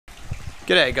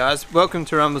G'day guys, welcome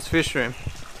to Rumble's Fish Room.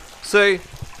 So,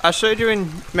 I showed you in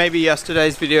maybe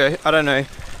yesterday's video, I don't know.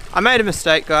 I made a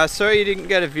mistake guys, sorry you didn't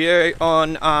get a video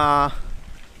on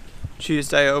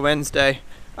Tuesday or Wednesday.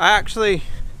 I actually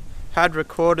had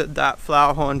recorded that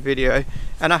flower horn video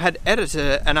and I had edited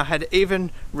it and I had even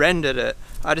rendered it.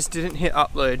 I just didn't hit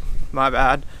upload, my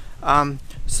bad.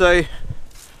 So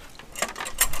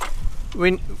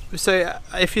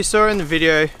if you saw in the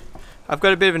video, I've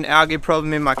got a bit of an algae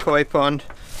problem in my koi pond.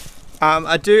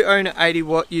 I do own an 80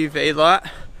 watt UV light,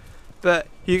 but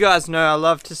you guys know I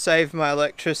love to save my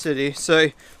electricity, so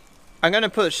I'm going to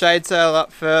put the shade sail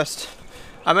up first.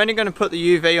 I'm only going to put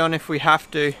the UV on if we have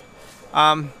to,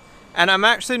 and I'm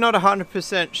actually not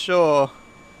 100% sure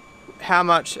how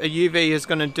much a UV is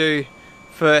going to do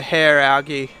for hair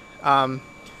algae.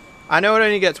 I know it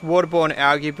only gets waterborne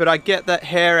algae, but I get that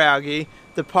hair algae,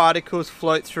 the particles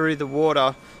float through the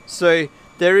water, so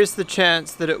there is the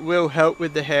chance that it will help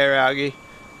with the hair algae.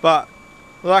 But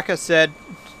like I said,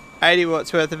 80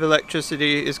 watts worth of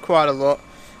electricity is quite a lot,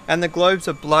 and the globes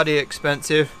are bloody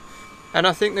expensive, and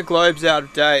I think the globe's out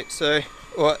of date, so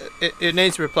it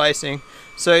needs replacing.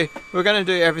 So we're going to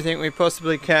do everything we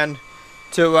possibly can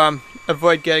to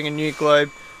avoid getting a new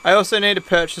globe. I also need to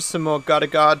purchase some more gutter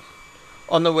guard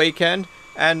on the weekend,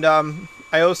 and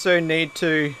I also need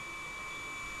to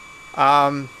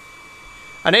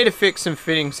fix some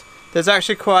fittings. There's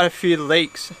actually quite a few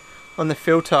leaks on the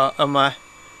filter on my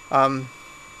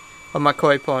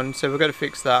koi pond, so we've got to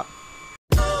fix that.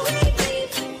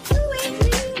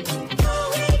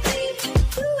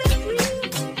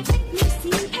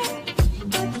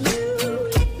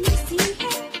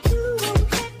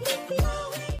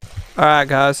 Alright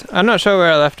guys, I'm not sure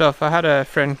where I left off. I had a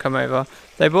friend come over.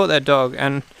 They brought their dog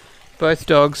and both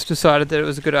dogs decided that it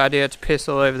was a good idea to piss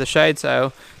all over the shade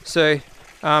sail. So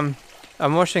I'm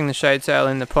washing the shade sail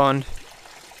in the pond.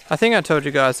 I think I told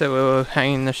you guys that we were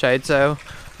hanging the shade sail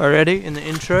already in the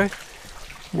intro.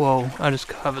 Whoa, I just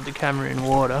covered the camera in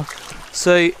water.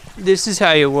 So this is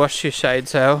how you wash your shade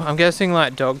sail. I'm guessing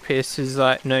like dog piss is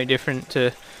like no different to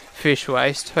fish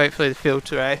waste. Hopefully the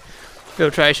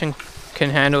filtration can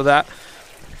handle that.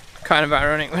 Kind of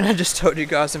ironic when I just told you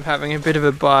guys I'm having a bit of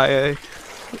a bio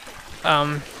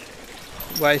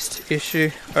waste issue.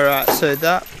 Alright, so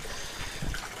that's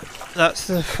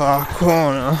the far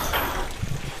corner.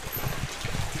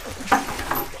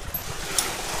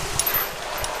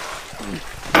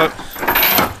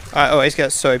 I always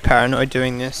get so paranoid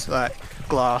doing this, like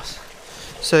glass.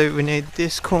 So we need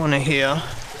this corner here.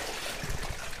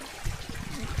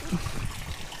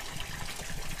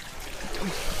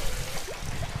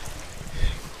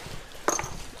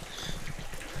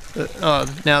 Oh,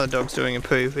 now the dog's doing a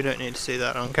poo. We don't need to see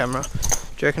that on camera. Do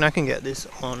you reckon I can get this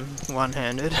on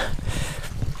one-handed?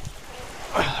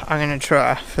 I'm gonna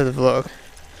try for the vlog.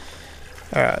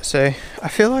 Alright, so I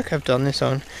feel like I've done this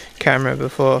on camera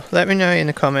before. Let me know in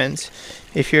the comments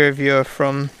if you're a viewer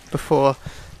from before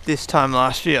this time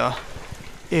last year,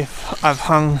 if I've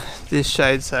hung this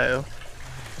shade sail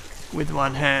with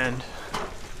one hand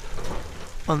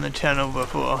on the channel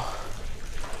before.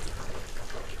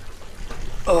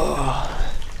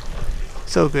 Oh,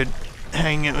 it's all good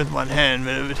hanging it with one hand,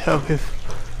 but it would help if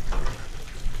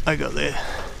I got the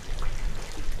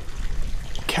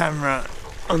camera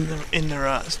in the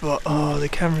right spot. Oh, the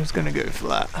camera's gonna go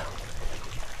flat.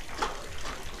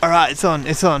 Alright, it's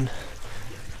on.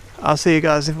 I'll see you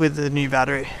guys with the new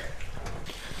battery.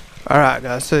 Alright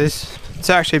guys, so it's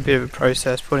actually a bit of a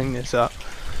process putting this up.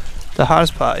 The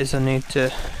hardest part is I need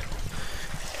to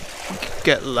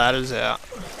get ladders out.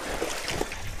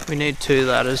 We need 2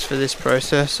 ladders for this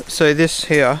process. So this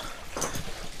here,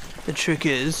 the trick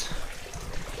is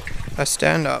I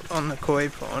stand up on the koi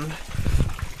pond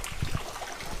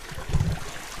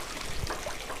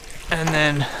and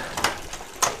then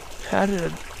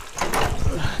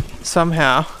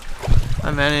somehow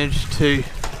I managed to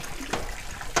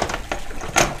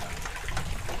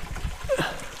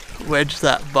wedge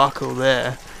that buckle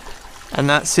there, and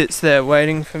that sits there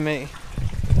waiting for me.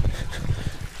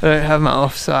 I don't have my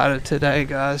off-sider today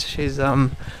guys, she's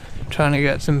trying to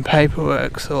get some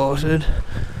paperwork sorted.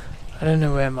 I don't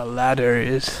know where my ladder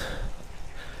is.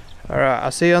 Alright,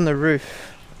 I'll see you on the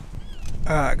roof.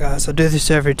 Alright guys, I do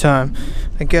this every time.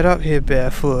 I get up here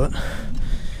barefoot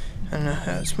and it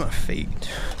hurts my feet.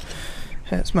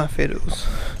 Hurts my fiddles.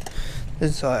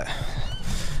 It's like,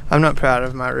 I'm not proud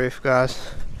of my roof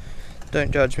guys.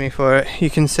 Don't judge me for it. You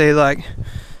can see like,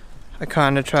 I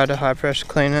kinda tried to high pressure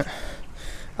clean it.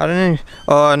 I don't know.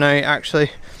 Oh no, actually,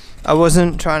 I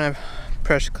wasn't trying to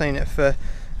pressure clean it for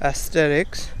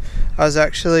aesthetics. I was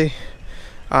actually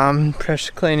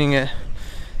pressure cleaning it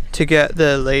to get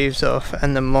the leaves off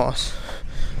and the moss.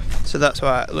 So that's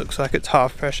why it looks like it's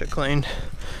half pressure cleaned.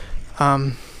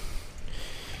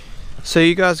 So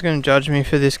you guys are going to judge me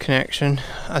for this connection.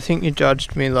 I think you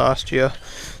judged me last year.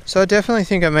 So I definitely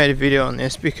think I made a video on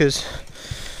this because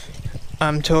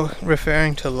I'm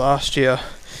referring to last year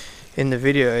in the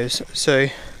videos. So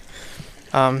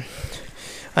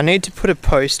I need to put a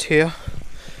post here.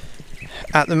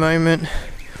 At the moment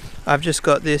I've just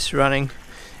got this running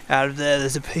out of there.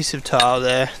 There's a piece of tile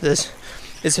there.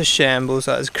 It's a shambles,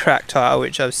 like there's cracked tile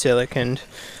which I've siliconed.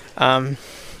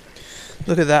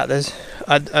 Look at that,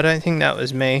 I don't think that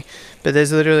was me, but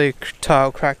there's literally a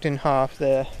tile cracked in half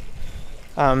there.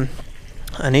 I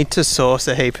need to source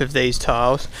a heap of these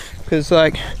tiles, because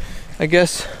like, I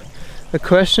guess the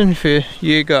question for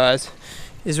you guys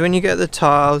is when you get the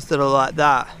tiles that are like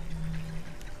that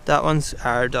one's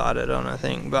arrow-darted on I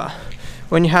think, but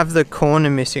when you have the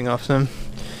corner missing off them,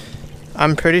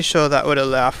 I'm pretty sure that would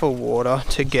allow for water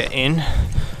to get in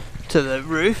to the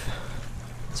roof.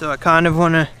 So I kind of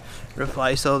want to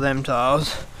replace all them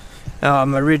tiles.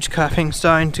 My ridge capping's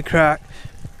starting to crack.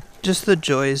 Just the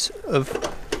joys of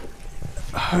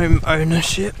home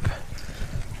ownership.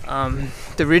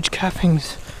 The ridge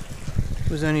cappings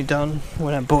was only done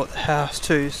when I bought the house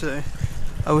too, so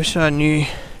I wish I knew.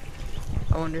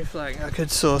 I wonder if like I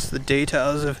could source the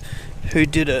details of who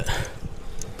did it.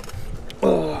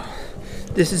 Oh,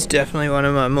 this is definitely one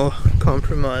of my more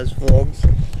compromised vlogs.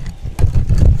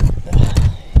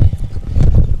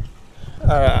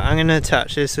 Alright, I'm going to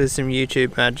attach this with some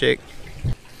YouTube magic.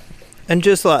 And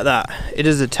just like that, it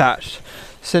is attached.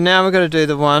 So now we're going to do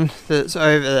the one that's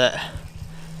over there.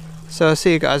 So I'll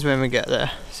see you guys when we get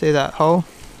there. See that hole?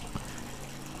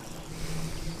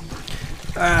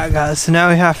 Alright guys, so now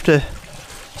we have to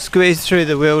squeeze through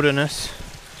the wilderness.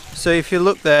 So if you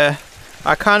look there,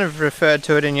 I kind of referred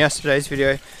to it in yesterday's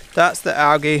video. That's the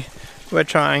algae we're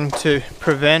trying to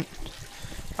prevent.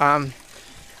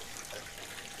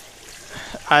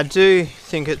 I do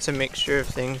think it's a mixture of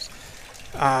things.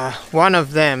 One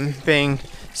of them being,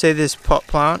 see this pot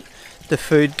plant, the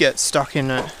food gets stuck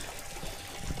in it,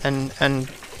 and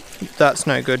that's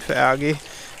no good for algae.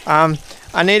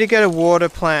 I need to get a water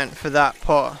plant for that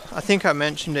pot. I think I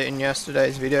mentioned it in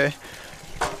yesterday's video.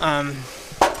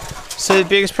 So the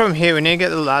biggest problem here, we need to get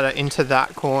the ladder into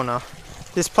that corner.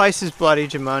 This place is bloody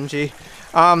Jumanji.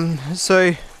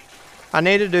 So I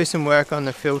need to do some work on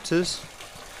the filters.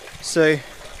 So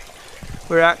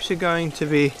we're actually going to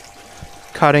be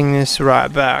cutting this right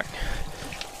back,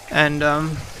 and I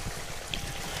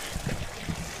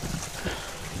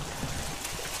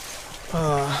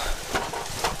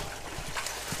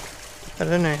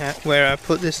don't know where I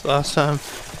put this last time.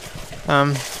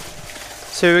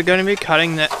 So we're going to be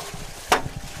cutting that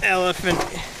elephant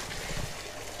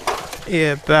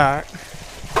ear back.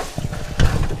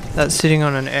 That's sitting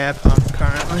on an air pump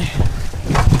currently.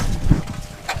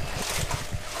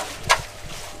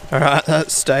 Alright,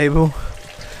 that's stable.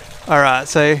 Alright,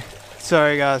 so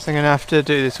sorry guys, I'm going to have to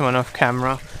do this one off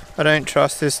camera. I don't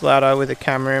trust this ladder with a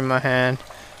camera in my hand.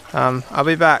 I'll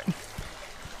be back.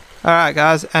 Alright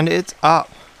guys, and it's up.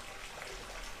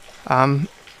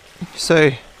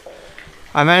 So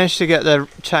I managed to get the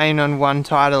chain on one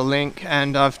tighter link,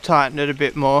 and I've tightened it a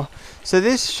bit more. So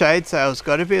this shade sail's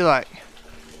got to be like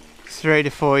 3 to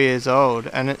 4 years old,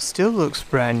 and it still looks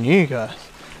brand new guys.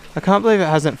 I can't believe it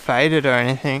hasn't faded or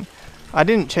anything. I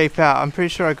didn't cheap out, I'm pretty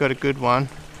sure I got a good one.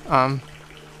 I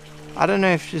don't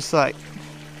know if just like,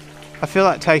 I feel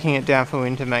like taking it down for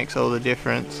winter makes all the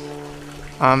difference.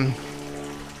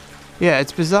 Yeah,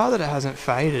 it's bizarre that it hasn't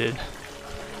faded.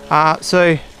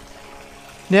 So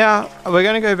now we're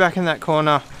going to go back in that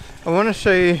corner. I want to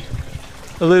show you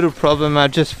a little problem I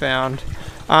just found.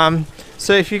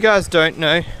 So if you guys don't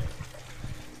know,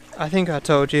 I think I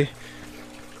told you,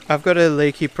 I've got a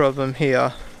leaky problem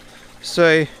here.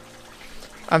 So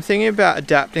I'm thinking about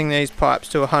adapting these pipes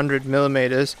to 100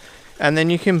 millimeters, and then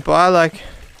you can buy like,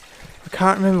 I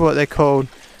can't remember what they're called.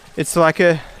 It's like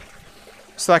a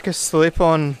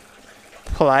slip-on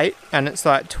plate, and it's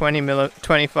like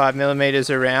 25 millimeters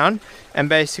around, and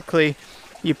basically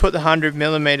you put the 100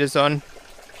 millimeters on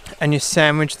and you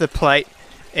sandwich the plate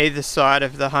either side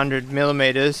of the 100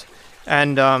 millimeters,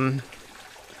 and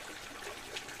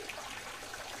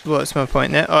what's my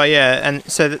point there? Oh yeah, and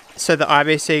so the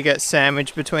IBC gets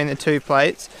sandwiched between the two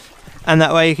plates, and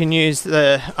that way you can use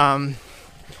the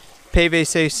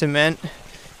PVC cement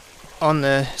on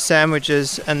the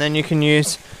sandwiches, and then you can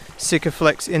use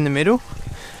Sikaflex in the middle.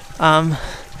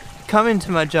 Come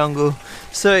into my jungle.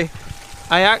 So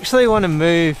I actually want to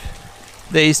move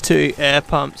these two air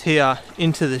pumps here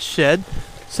into the shed.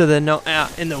 so they're not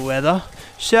out in the weather.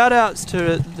 Shout outs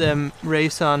to them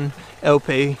Resun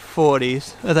LP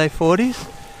 40s. Are they 40s?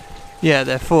 Yeah,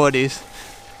 they're 40s.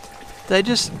 They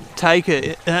just take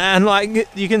it, and like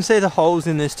you can see the holes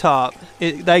in this tarp.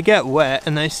 They get wet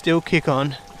and they still kick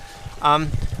on.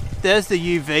 There's the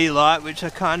UV light, which I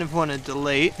kind of want to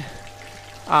delete.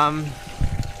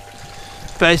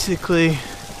 Basically,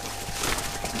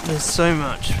 there's so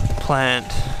much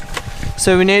plant.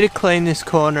 So we need to clean this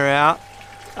corner out.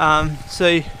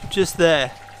 So just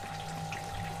there.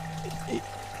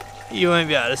 You won't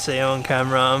be able to see on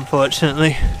camera,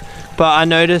 unfortunately. But I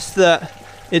noticed that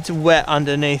it's wet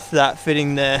underneath that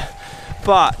fitting there.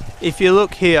 But if you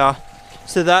look here,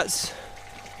 so that's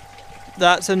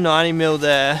a 90 mil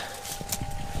there,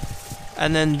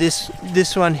 and then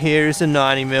this one here is a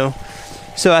 90 mil.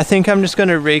 So I think I'm just going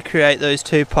to recreate those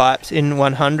two pipes in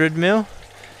 100 mil,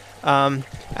 and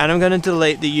I'm going to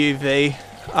delete the UV.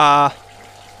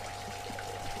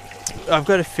 I've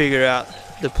got to figure out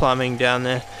the plumbing down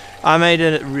there. I made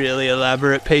a really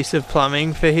elaborate piece of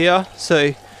plumbing for here,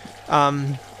 so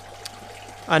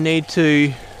I need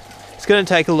to, it's going to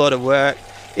take a lot of work.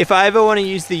 If I ever want to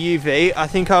use the UV, I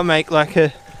think I'll make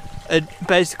like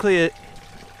basically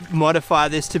modify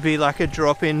this to be like a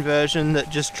drop-in version that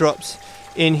just drops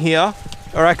in here.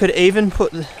 Or I could even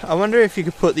put, I wonder if you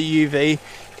could put the UV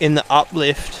in the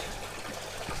uplift.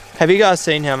 Have you guys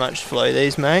seen how much flow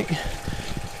these make?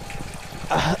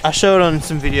 I show it on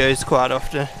some videos quite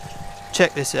often.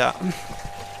 Check this out.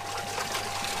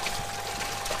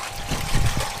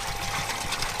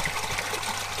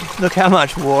 Look how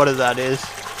much water that is.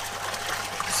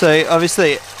 So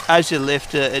obviously as you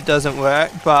lift it, it doesn't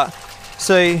work, but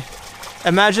so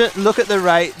imagine, look at the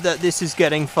rate that this is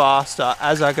getting faster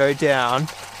as I go down.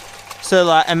 So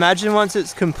like imagine once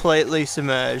it's completely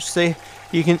submerged. See,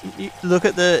 you look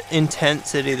at the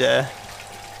intensity there.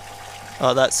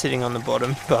 Oh, that's sitting on the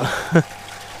bottom, but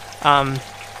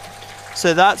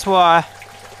so that's why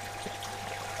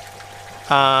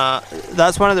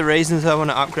that's one of the reasons I want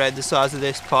to upgrade the size of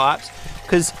these pipes,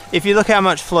 because if you look how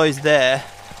much flows there,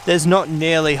 there's not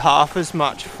nearly half as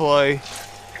much flow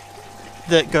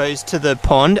that goes to the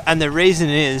pond, and the reason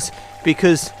is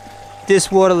because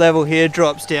this water level here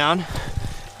drops down,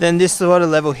 then this water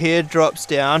level here drops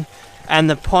down, and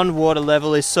the pond water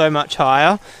level is so much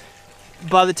higher.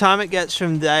 By the time it gets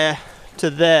from there to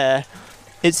there,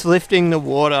 it's lifting the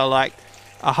water like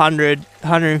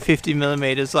 150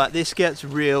 millimeters. Like this gets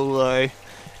real low,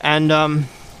 and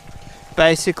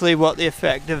basically what the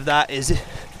effect of that is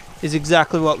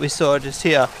exactly what we saw just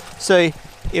here. So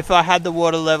if I had the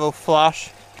water level flush,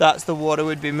 that's the water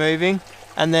would be moving,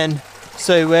 and then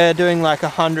so we're doing like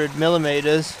 100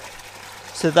 millimeters,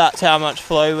 so that's how much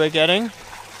flow we're getting.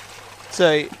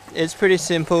 So it's pretty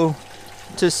simple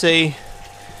to see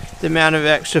the amount of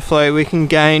extra flow we can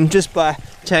gain just by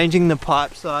changing the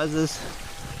pipe sizes.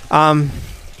 I'll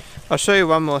show you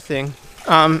one more thing.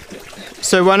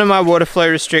 So one of my water flow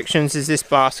restrictions is this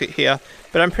basket here,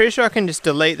 but I'm pretty sure I can just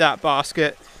delete that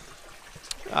basket.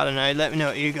 I don't know, let me know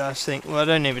what you guys think. Well, I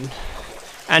don't even,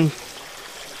 and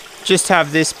just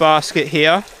have this basket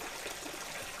here.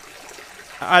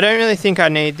 I don't really think I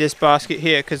need this basket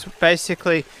here, because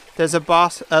basically there's a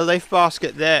leaf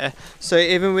basket there, so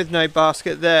even with no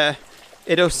basket there,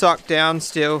 it'll suck down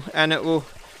still and it will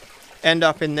end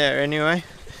up in there anyway.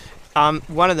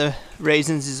 One of the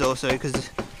reasons is also because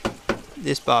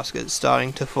this basket's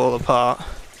starting to fall apart.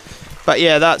 But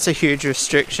yeah, that's a huge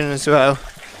restriction as well.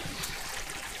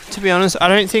 To be honest, I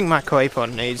don't think my koi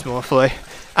pond needs more flow.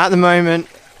 At the moment,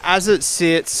 as it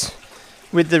sits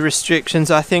with the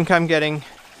restrictions, I think I'm getting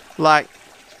like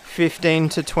 15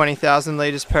 to 20,000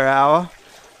 litres per hour,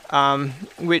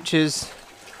 which is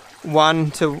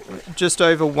just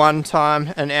over 1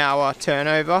 time an hour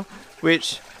turnover,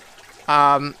 which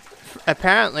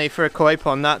apparently for a koi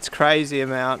pond that's crazy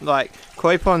amount. Like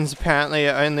koi ponds apparently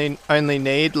only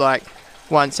need like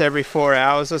once every 4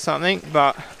 hours or something,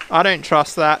 but I don't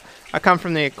trust that. I come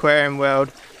from the aquarium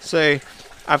world, so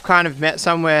I've kind of met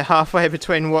somewhere halfway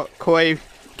between what koi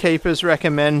keepers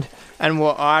recommend and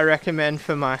what I recommend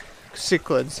for my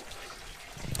cichlids.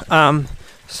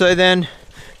 So then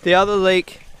the other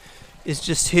leak is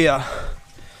just here.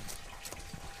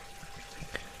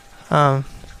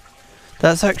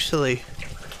 That's actually,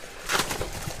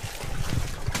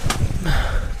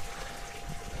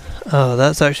 oh,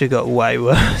 that's actually got way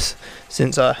worse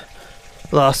since I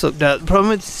last looked at. The problem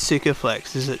with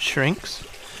Cichaflex is it shrinks.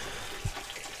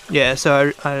 Yeah,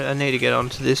 so I need to get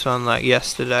onto this one like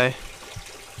yesterday.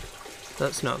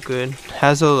 That's not good.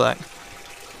 Hazel, like,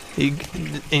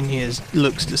 in here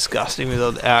looks disgusting with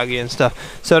all the algae and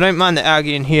stuff. So I don't mind the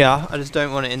algae in here, I just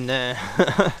don't want it in there.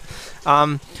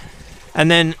 And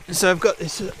then, so I've got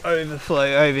this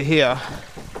overflow over here.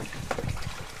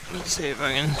 Let's see if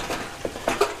I can...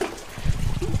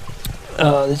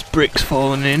 Oh, this brick's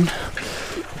fallen in.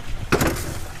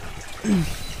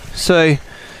 So,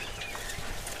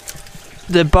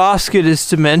 the basket is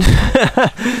cement.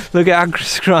 Look how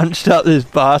scrunched up this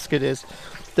basket is.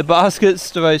 The basket's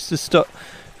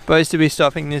supposed to be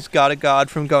stopping this gutter guard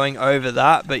from going over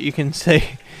that, but you can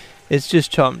see it's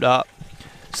just chomped up.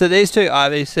 So these two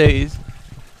IBCs,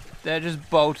 they're just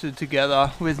bolted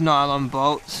together with nylon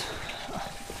bolts.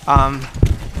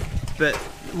 But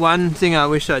one thing I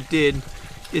wish I did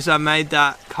is I made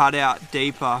that cutout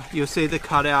deeper. You'll see the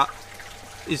cutout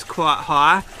is quite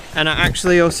high, and I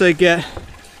actually also get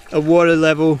a water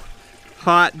level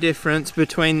height difference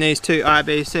between these two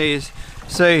IBCs.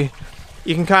 So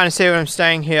you can kind of see what I'm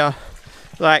saying here.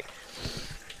 Like,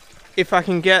 if I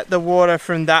can get the water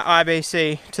from that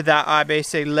IBC to that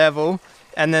IBC level,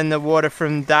 and then the water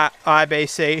from that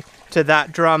IBC to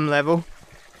that drum level,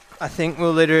 I think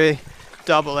we'll literally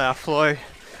double our flow.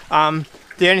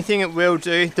 The only thing it will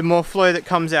do, the more flow that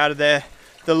comes out of there,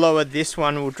 the lower this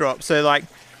one will drop. So like,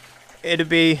 it'll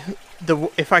be,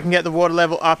 if I can get the water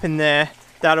level up in there,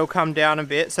 that'll come down a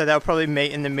bit, so they'll probably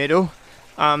meet in the middle.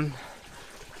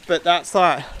 But that's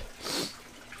like,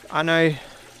 I know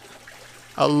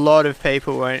a lot of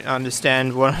people won't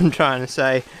understand what I'm trying to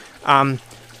say. I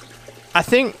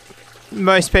think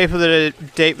most people that are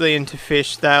deeply into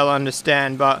fish, they'll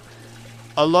understand, but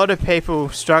a lot of people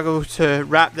struggle to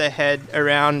wrap their head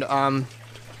around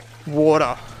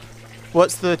water.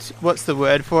 What's the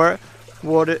word for it?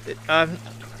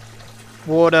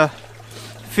 Water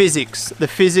physics. The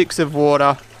physics of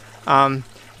water.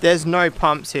 There's no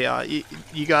pumps here.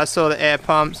 You guys saw the air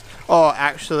pumps. Oh,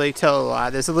 actually, tell a lie.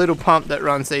 There's a little pump that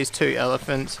runs these two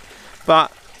elephants,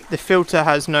 but the filter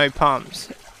has no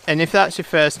pumps. And if that's your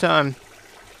first time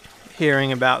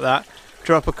hearing about that,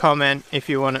 drop a comment if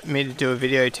you want me to do a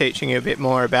video teaching you a bit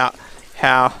more about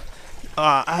how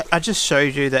I just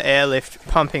showed you the airlift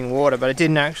pumping water, but I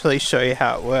didn't actually show you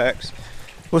how it works.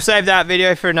 We'll save that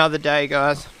video for another day,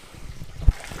 guys.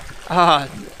 A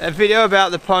video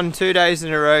about the pond 2 days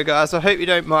in a row, guys. I hope you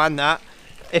don't mind that.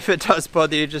 If it does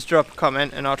bother you, just drop a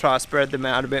comment and I'll try to spread them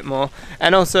out a bit more.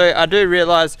 And also, I do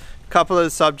realise a couple of the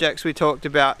subjects we talked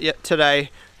about today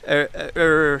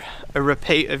are a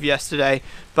repeat of yesterday,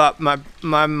 but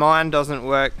my mind doesn't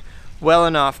work well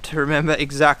enough to remember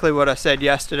exactly what I said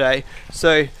yesterday.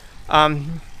 So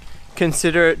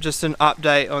consider it just an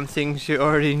update on things you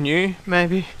already knew,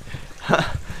 maybe.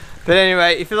 But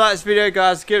anyway, if you like this video,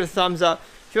 guys, give it a thumbs up.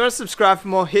 If you want to subscribe for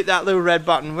more, hit that little red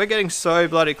button. We're getting so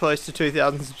bloody close to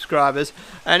 2,000 subscribers.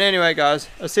 And anyway, guys,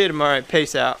 I'll see you tomorrow.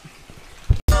 Peace out.